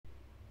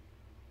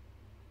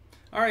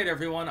Alright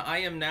everyone, I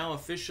am now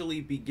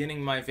officially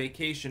beginning my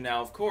vacation now,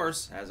 of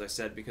course, as I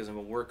said, because I'm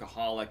a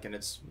workaholic and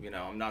it's,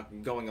 I'm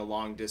not going a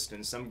long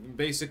distance. I'm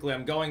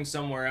going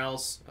somewhere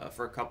else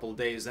for a couple of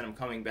days, then I'm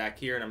coming back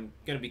here and I'm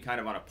going to be kind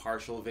of on a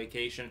partial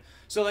vacation.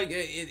 So like,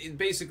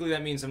 basically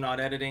that means I'm not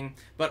editing,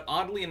 but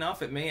oddly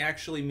enough, it may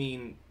actually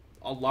mean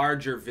a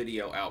larger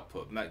video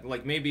output.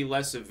 Like maybe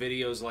less of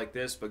videos like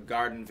this, but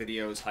garden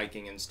videos,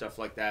 hiking and stuff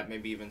like that,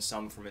 maybe even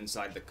some from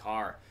inside the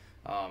car.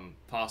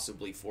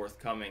 Possibly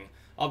forthcoming.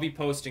 I'll be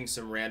posting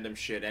some random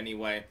shit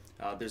anyway.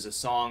 There's a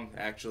song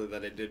actually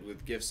that I did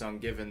with Gifts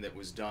Ungiven that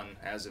was done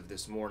as of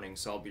this morning,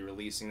 so I'll be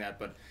releasing that.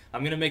 But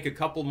I'm gonna make a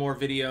couple more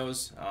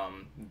videos,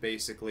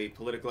 basically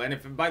political. And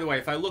if, by the way,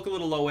 if I look a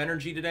little low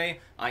energy today,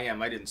 I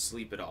am. I didn't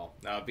sleep at all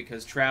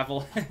because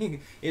travel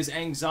is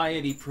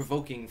anxiety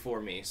provoking for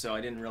me, so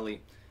I didn't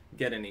really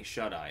get any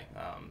shut-eye.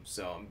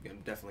 So I'm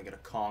definitely going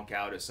to conk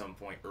out at some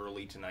point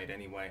early tonight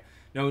anyway.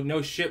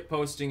 No shit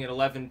posting at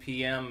 11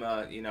 p.m.,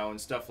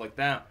 and stuff like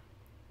that.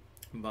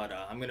 But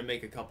I'm going to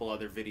make a couple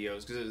other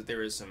videos because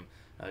there is some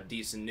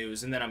decent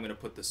news. And then I'm going to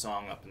put the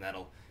song up and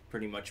that'll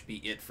pretty much be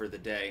it for the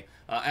day.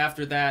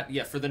 After that,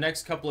 yeah, for the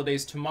next couple of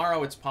days,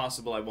 tomorrow it's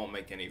possible I won't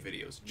make any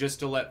videos. Just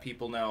to let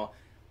people know,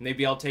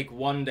 maybe I'll take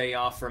one day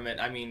off from it.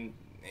 I mean,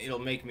 it'll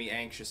make me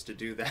anxious to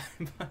do that.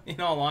 But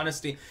in all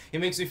honesty, it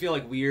makes me feel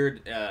like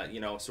weird,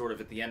 sort of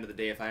at the end of the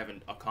day if I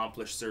haven't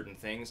accomplished certain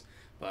things.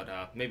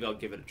 But maybe I'll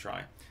give it a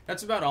try.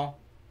 That's about all.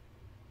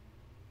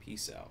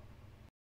 Peace out.